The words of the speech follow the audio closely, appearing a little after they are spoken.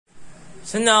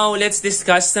So now, let's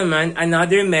discuss naman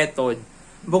another method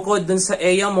bukod dun sa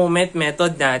area moment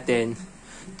method natin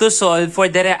to solve for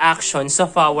the reactions of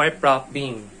our prop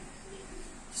beam.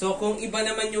 So kung iba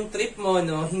naman yung trip mo,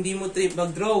 no, hindi mo trip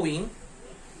mag-drawing,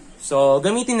 so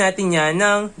gamitin natin yan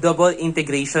ng double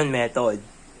integration method.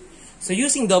 So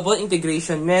using double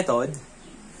integration method,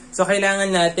 so kailangan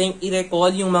natin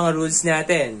i-recall yung mga rules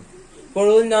natin. For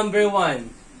rule number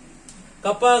 1,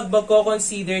 kapag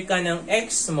magko-consider ka ng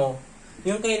x mo,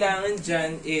 yung kailangan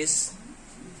dyan is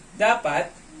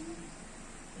dapat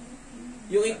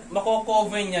yung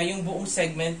mako-cover niya yung buong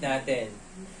segment natin.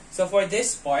 So for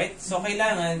this part, so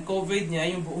kailangan covered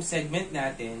niya yung buong segment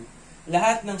natin.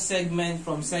 Lahat ng segment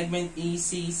from segment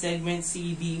AC, segment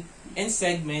CD, and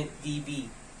segment DB.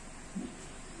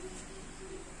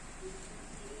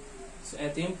 So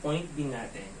ito yung point B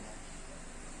natin.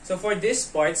 So for this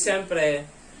part, siyempre,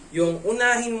 yung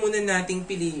unahin muna nating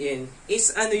piliin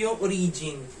is ano yung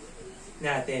origin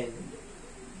natin.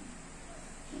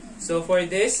 So for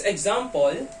this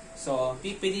example, so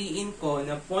pipiliin ko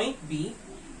na point B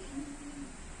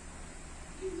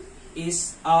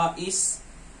is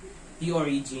the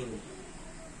origin.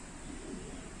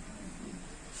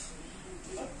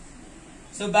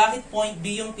 So bakit point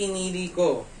B yung pinili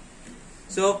ko?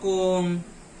 So kung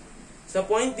sa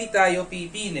point B tayo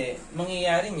pipili,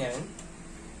 mangyayari niyan,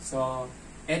 so,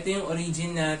 ito yung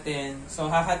origin natin. So,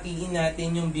 hahatiin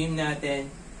natin yung beam natin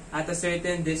at a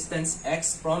certain distance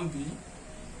x from B.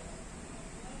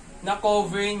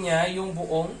 Na-cover niya yung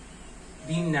buong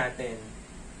beam natin.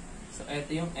 So,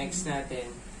 ito yung x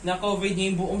natin. Na-cover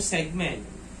niya yung buong segment.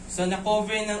 So,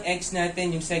 na-cover ng x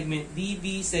natin yung segment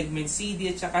DB, segment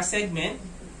CD, at saka segment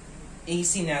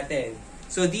AC natin.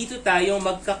 So, dito tayo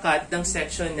magka-cut ng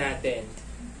section natin.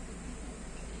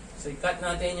 So, i-cut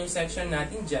natin yung section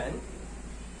natin dyan.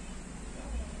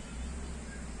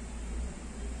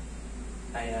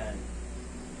 Ayan.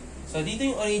 So, dito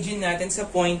yung origin natin sa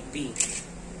point P.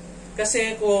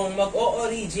 Kasi kung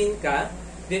mag-o-origin ka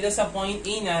dito sa point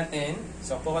A natin,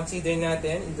 so, consider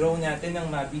natin, i-draw natin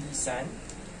ng mabilisan.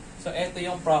 So, ito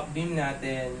yung prop beam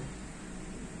natin.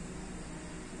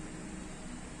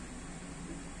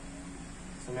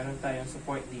 So, meron tayong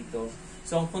support dito.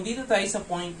 So, kung dito tayo sa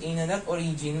point A na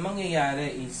nag-origin,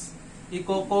 mangyayari is,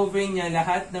 i-cover niya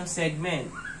lahat ng segment.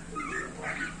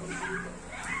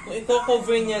 Kung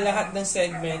i-cover niya lahat ng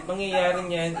segment, mangyayari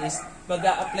niyan is,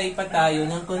 mag-a-apply pa tayo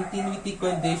ng continuity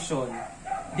condition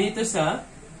dito sa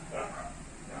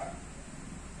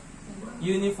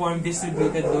uniform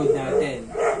distributed load natin.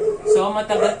 So,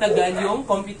 matagal-tagal yung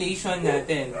computation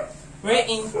natin.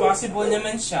 Wherein, possible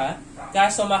naman siya,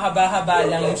 kaso mahaba-haba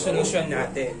lang yung solution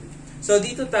natin. So,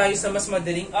 dito tayo sa mas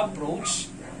madaling approach.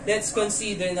 Let's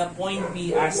consider na point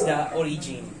B as the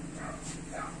origin.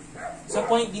 So,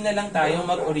 point B na lang tayo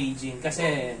mag-origin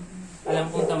kasi alam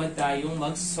kong tamad tayong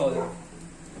mag-solve.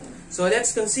 So, let's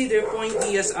consider point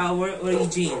B as our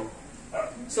origin.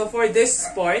 So, for this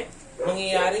part,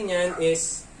 mangyayari niyan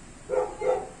is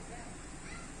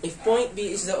if point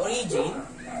B is the origin,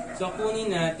 so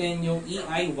kunin natin yung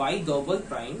EIY double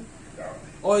prime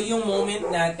or yung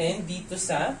moment natin dito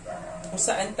sa kung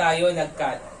saan tayo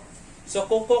nag-cut. So,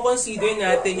 kung consider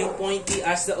natin yung point B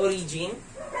as the origin,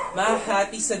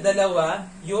 mahati sa dalawa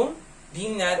yung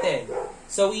beam natin.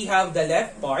 So, we have the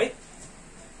left part.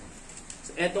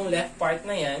 So, etong left part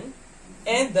na yan.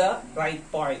 And the right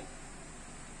part.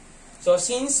 So,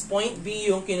 since point B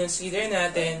yung kinonsider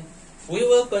natin, we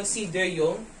will consider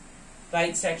yung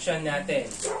right section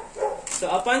natin. So,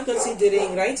 upon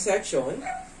considering right section,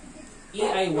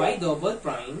 EIY double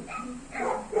prime,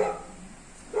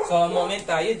 so, moment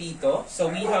tayo dito.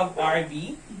 So, we have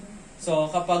RB.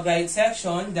 So, kapag right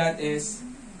section, that is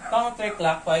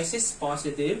counterclockwise is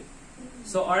positive.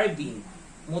 So, RB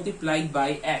multiplied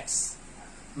by X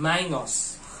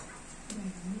minus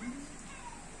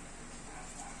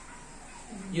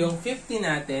yung 50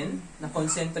 natin na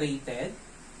concentrated.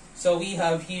 So, we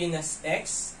have here na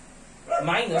X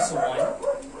minus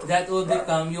 1. That will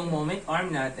become yung moment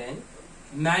arm natin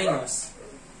minus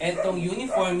etong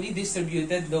uniformly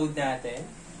distributed load natin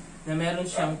na meron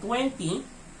siyang 20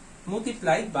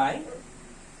 multiplied by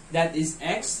that is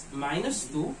X minus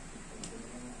 2.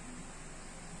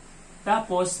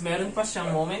 Tapos, meron pa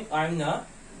siyang moment arm na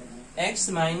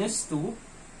X minus 2.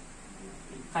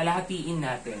 Kalahatiin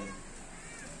natin.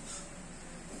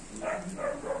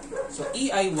 So,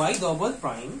 EIY double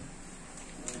prime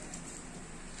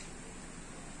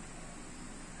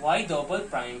Y double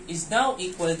prime is now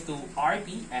equal to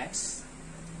RBX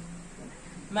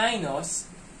minus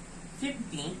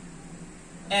 50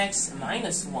 x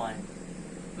minus 1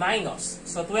 minus.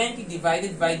 So, 20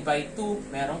 divided by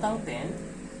 2, meron kang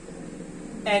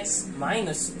 10. X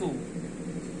minus 2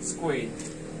 squared.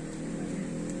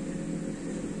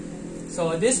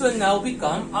 So, this will now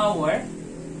become our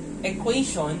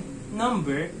equation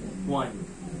number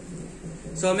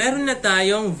 1. So, meron na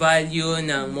tayong value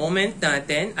ng moment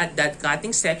natin at that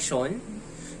cutting section.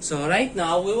 So, right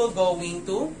now, we will going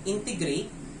to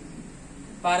integrate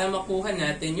para makuha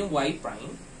natin yung y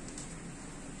prime.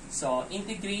 So,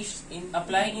 integration,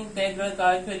 apply integral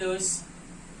calculus,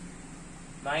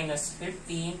 minus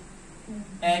 50,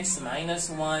 x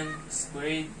minus 1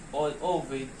 squared all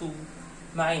over 2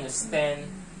 minus 10,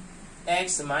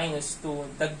 x minus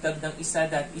 2, dagdag ng isa,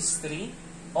 that is 3,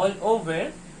 all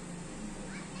over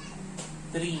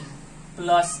 3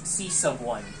 plus c sub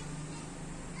 1.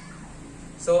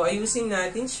 So, ayusin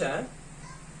natin siya.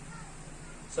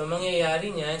 So,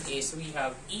 mangyayari niyan is we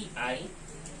have EI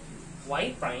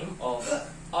y prime of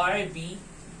RB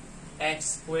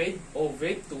x squared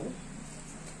over 2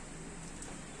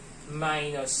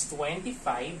 minus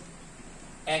 25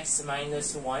 x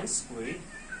minus 1 squared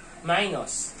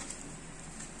minus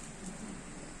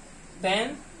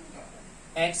 10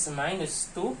 x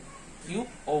minus 2 cube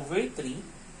over 3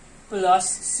 plus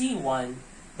C1.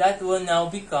 That will now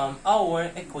become our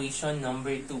equation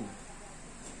number 2.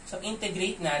 So,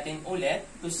 integrate natin ulit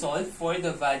to solve for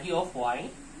the value of y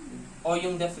o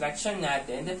yung deflection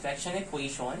natin, deflection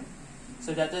equation.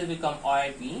 So, that will become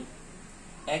RB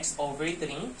x over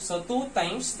 3. So, 2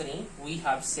 times 3, we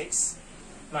have 6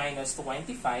 minus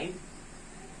 25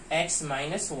 x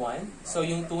minus 1. So,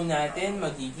 yung 2 natin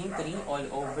magiging 3 all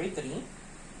over 3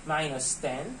 minus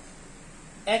 10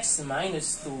 x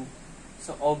minus 2.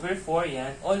 So, over 4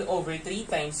 yan. All over 3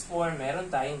 times 4, meron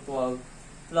tayong 12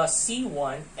 plus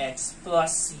C1 x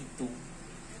plus C2.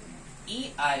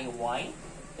 EIY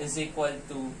is equal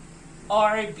to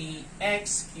RB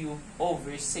x cubed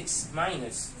over 6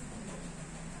 minus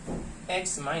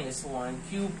x minus 1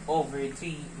 cubed over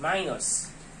 3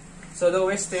 minus. So,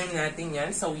 lowest term natin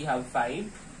yan. So, we have 5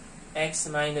 x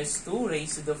minus 2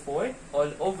 raised to the 4th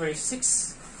all over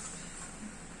 6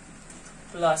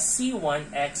 plus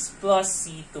C1x plus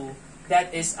C2.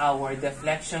 That is our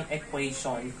deflection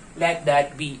equation. Let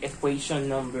that be equation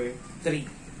number 3.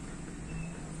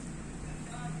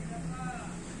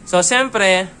 So,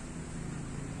 siyempre,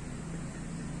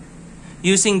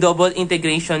 using double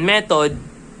integration method,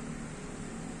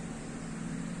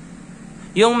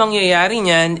 yung mangyayari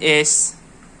niyan is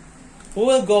we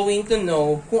will going to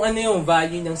know kung ano yung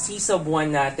value ng C sub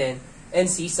 1 natin and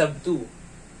C sub 2.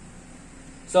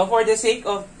 So, for the sake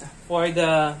of, for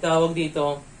the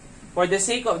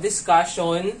sake of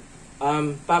discussion,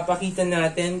 papakita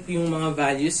natin yung mga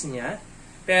values niya.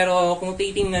 Pero, kung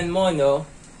titingnan mo, no,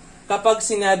 kapag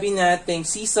sinabi natin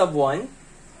C sub 1,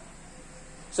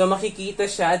 so makikita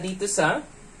siya dito sa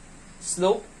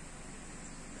slope,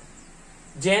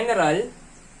 general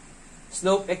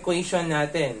slope equation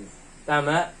natin.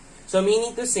 Tama? So,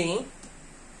 meaning to say,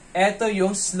 eto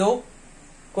yung slope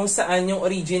kung saan yung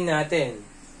origin natin.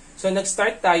 So,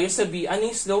 nag-start tayo sa B. Ano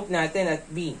yung slope natin at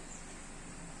B?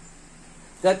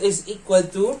 That is equal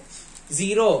to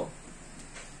 0.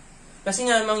 Kasi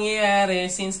nga, mangyayari,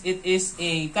 since it is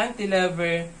a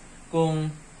cantilever, kung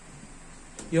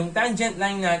yung tangent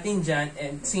line natin dyan,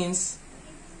 and since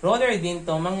roller din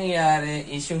to, mangyayari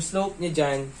is yung slope niya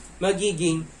dyan,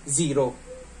 magiging 0.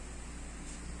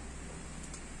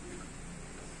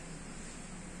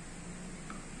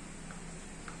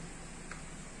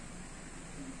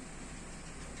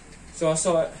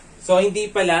 So hindi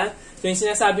pala, so yung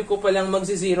sinasabi ko palang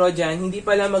magzi-zero dyan, hindi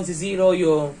pala magzi-zero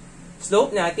yung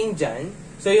slope natin dyan.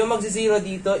 So yung magzi-zero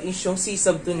dito is yung C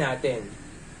sub 2 natin.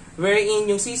 Wherein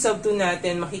yung C sub 2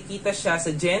 natin, makikita siya sa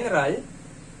general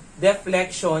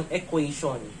deflection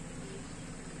equation.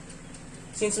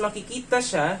 Since makikita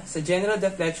siya sa general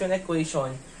deflection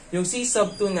equation, yung C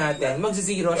sub 2 natin,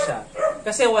 magzi-zero siya.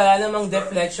 Kasi wala namang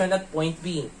deflection at point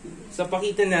B. So,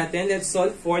 pakita natin, let's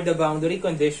solve for the boundary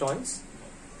conditions.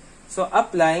 So,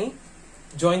 apply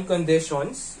joint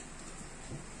conditions.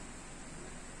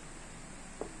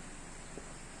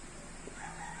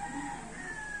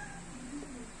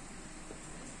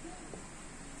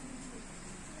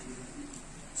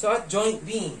 So, at joint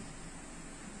B,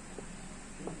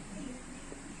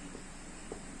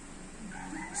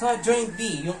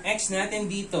 yung x natin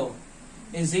dito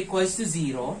is equals to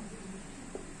 0.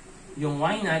 Yung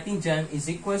y natin dyan is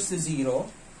equals to 0.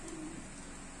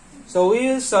 So, we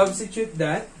will substitute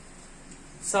that.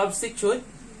 Substitute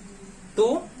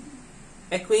to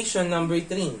equation number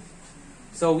 3.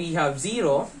 So, we have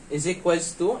 0 is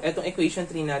equals to, etong equation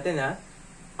 3 natin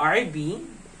RB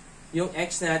yung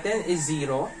x natin is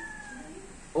 0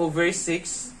 over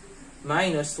 6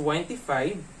 minus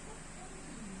 25.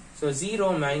 So,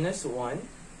 0 minus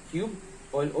 1 cube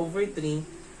all over 3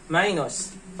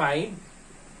 minus 5.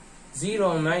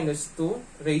 0 minus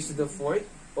 2 raised to the 4th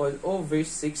all over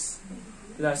 6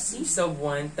 plus c sub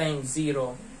 1 times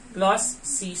 0 plus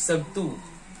c sub 2.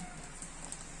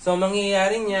 So,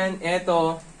 mangyayari niyan,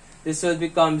 eto, this will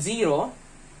become 0.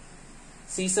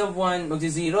 C sub 1,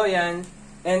 magsi-0 yan.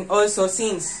 And also,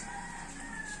 since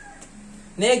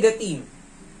negative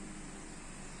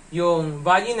yung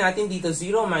value natin dito,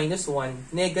 0 minus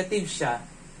 1, negative siya.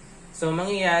 So,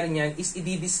 mangyayari niyan is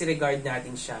i-disregard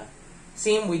natin siya.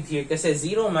 Same with here, kasi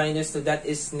 0 minus 2, that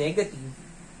is negative.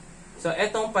 So,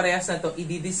 etong parehas na to,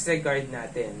 i-disregard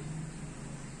natin.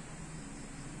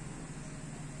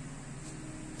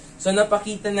 So,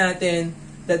 napakita natin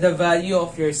that the value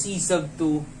of your c sub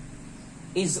 2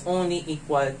 is only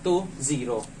equal to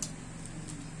 0.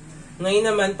 Ngayon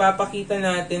naman, papakita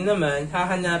natin naman,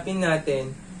 hahanapin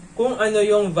natin kung ano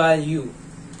yung value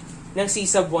ng c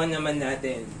sub 1 naman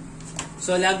natin.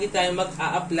 So, lagi tayo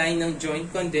mag-a-apply ng joint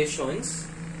conditions.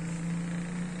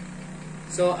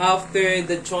 So, after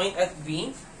the joint at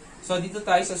B, so dito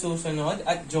tayo sa susunod,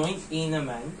 at joint A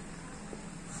naman.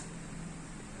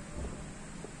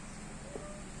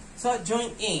 So, at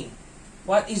joint A,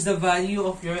 what is the value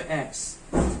of your x?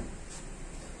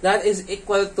 That is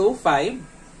equal to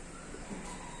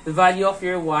 5. The value of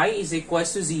your y is equal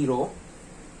to 0.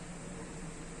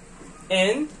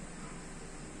 And,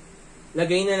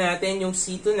 lagay na natin yung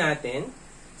C2 natin.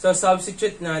 So,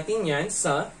 substitute natin yan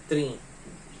sa 3.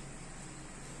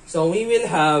 So, we will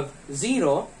have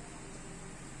 0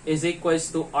 is equals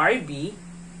to RB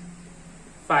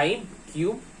 5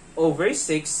 cube over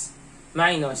 6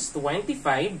 minus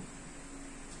 25.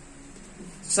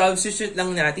 Substitute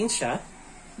lang natin siya.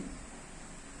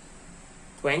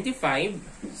 25.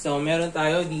 So, meron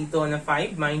tayo dito na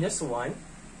 5 minus 1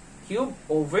 cube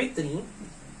over 3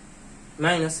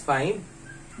 minus 5.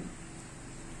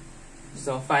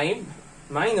 So, 5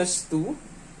 minus 2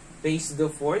 raised to the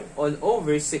 4th all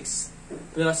over 6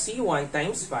 plus C1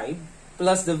 times 5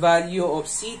 plus the value of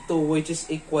C2 which is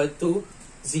equal to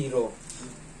 0.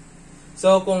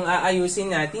 So, kung aayusin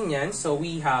natin yan, so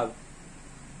we have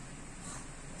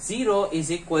 0 is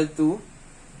equal to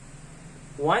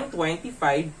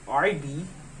 125 RB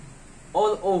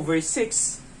all over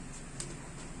 6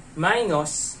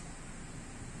 minus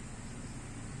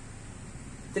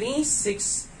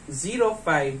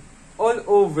 3605 all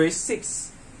over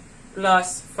 6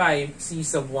 plus 5 C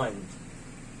sub 1.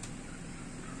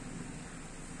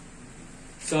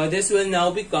 So this will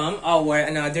now become our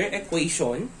another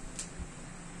equation.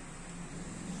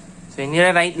 So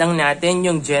nire-write lang natin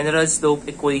yung general slope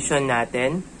equation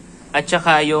natin at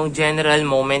saka yung general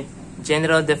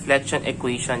deflection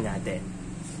equation natin.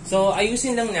 So,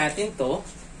 ayusin lang natin to.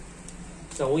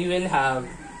 So, we will have,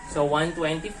 so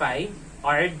 125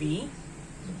 RB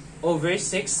over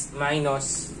 6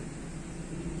 minus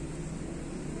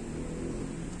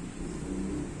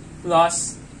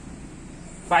plus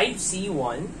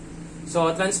 5C1.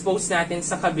 So, transpose natin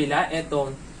sa kabila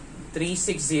itong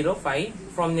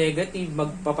 3605. From negative,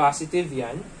 magpa-positive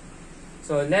yan.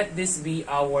 So, let this be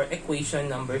our equation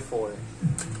number 4.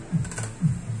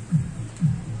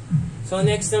 So,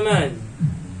 next naman.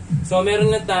 So, meron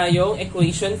na tayong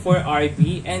equation for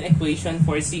RB and equation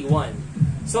for C1.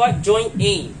 So, at joint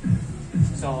A.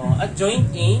 So, at joint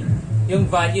A, yung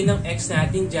value ng x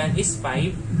natin dyan is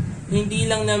 5. Hindi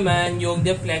lang naman yung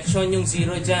deflection yung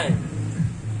 0 dyan.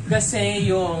 Kasi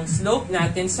yung slope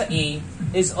natin sa A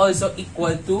is also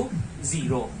equal to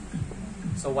 0.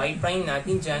 So, y prime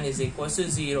natin dyan is equal to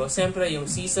 0. Siyempre, yung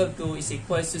c sub 2 is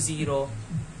equal to 0.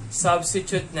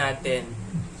 Substitute natin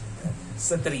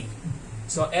sa 3.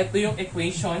 So, eto yung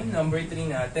equation number 3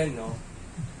 natin, no?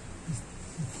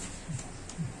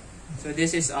 So,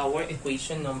 this is our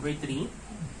equation number 3.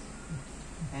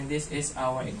 And this is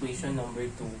our equation number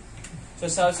 2. So,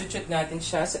 substitute natin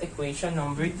siya sa equation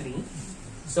number 3.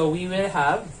 So, we will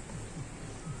have,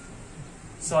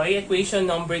 so, equation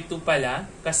number 2 pala,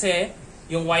 kasi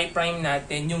yung y prime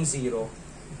natin, yung 0.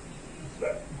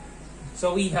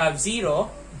 So, we have 0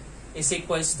 is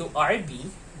equals to RB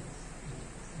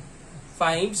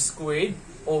 5 squared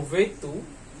over 2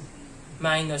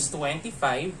 minus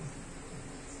 25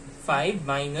 5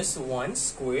 minus 1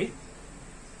 squared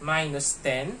minus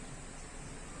 10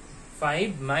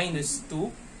 5 minus 2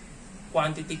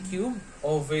 quantity cube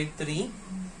over 3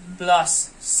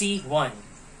 plus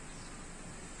C1.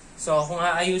 So, kung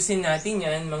aayusin natin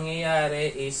yan, mangyayari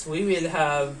is we will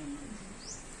have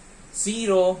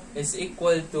 0 is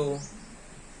equal to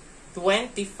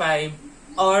 25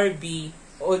 RB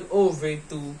all over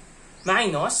 2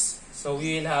 minus, so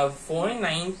we will have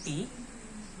 490.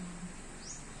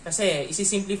 Kasi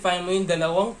isi-simplify mo yung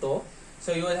dalawang to,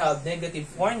 so you will have negative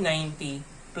 490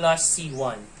 plus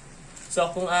C1. So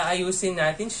kung aayusin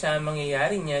natin siya,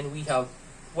 mangyayari niyan, we have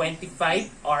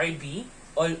 25 RB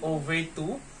all over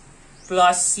 2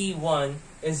 plus C1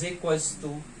 is equals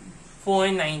to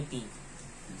 490.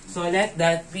 So let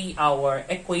that be our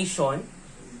equation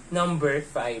number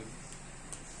 5.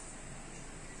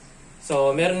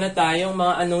 So meron na tayong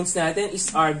mga unknowns natin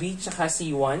is RB tsaka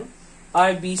C1.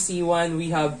 RB, C1,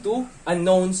 we have 2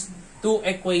 unknowns, 2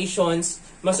 equations.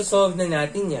 Masasolve na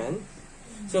natin yan.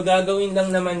 So gagawin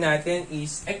lang naman natin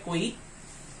is equate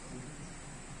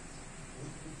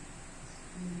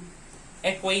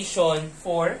equation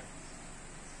 4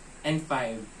 and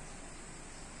 5.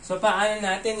 So paano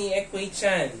natin i-equate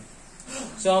yan?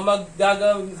 So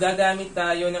gagamit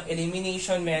tayo ng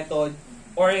elimination method,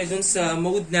 or dun sa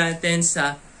mode natin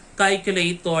sa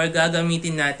calculator,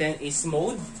 gagamitin natin is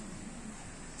mode.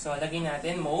 So lagyan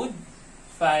natin mode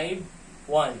 5,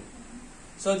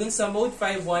 1. So dun sa mode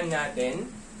 5, 1 natin,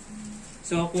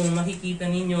 so kung makikita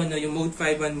ninyo no, yung mode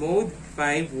 5, 1, mode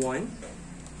 5, 1,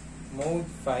 mode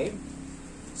 5.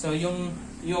 So yung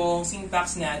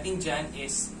syntax natin dyan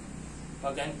is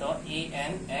ganito,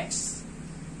 ANX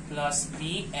plus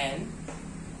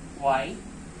BNY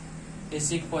is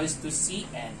equals to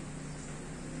CN.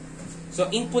 So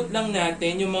input lang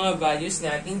natin yung mga values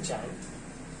natin dyan.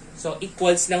 So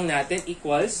equals lang natin,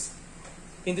 equals.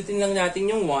 Pindutin lang natin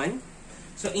yung 1.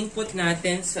 So input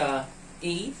natin sa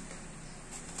A.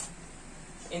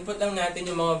 Input lang natin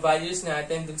yung mga values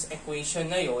natin dun sa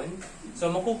equation na yon. So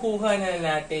makukuha na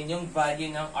natin yung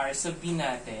value ng R sub B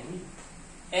natin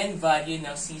and value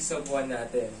ng C sub 1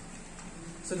 natin.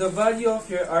 So the value of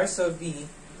your R sub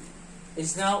B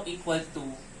is now equal to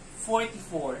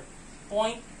 44.38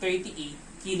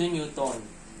 kilonewton.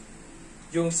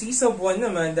 Yung C sub 1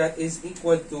 naman, that is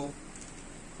equal to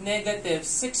negative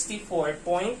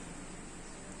 64.75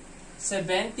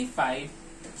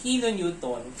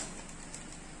 kilonewton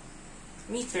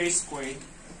meter squared.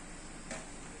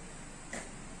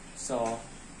 So,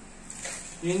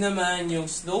 yun naman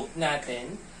yung slope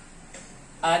natin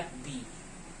at B.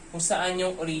 Kung saan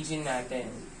yung origin natin.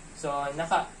 So,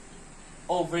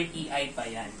 naka-over EI pa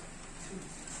yan.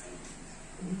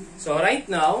 So, right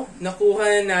now,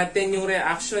 nakuha na natin yung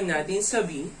reaction natin sa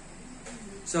B.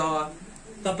 So,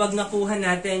 kapag nakuha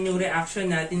natin yung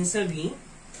reaction natin sa B,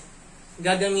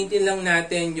 gagamitin lang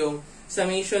natin yung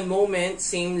summation moment,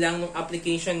 same lang ng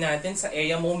application natin sa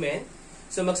area moment.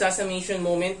 So, magsa-summation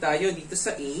moment tayo dito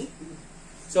sa A.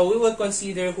 So, we will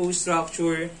consider whole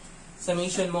structure.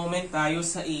 Summation moment tayo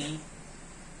sa A.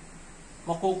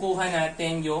 Makukuha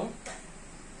natin yung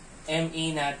MA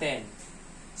natin.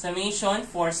 Summation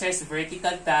forces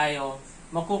vertical tayo.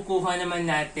 Makukuha naman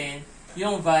natin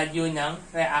yung value ng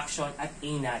reaction at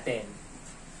A natin.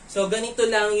 So, ganito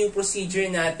lang yung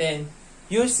procedure natin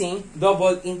using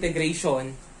double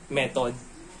integration method.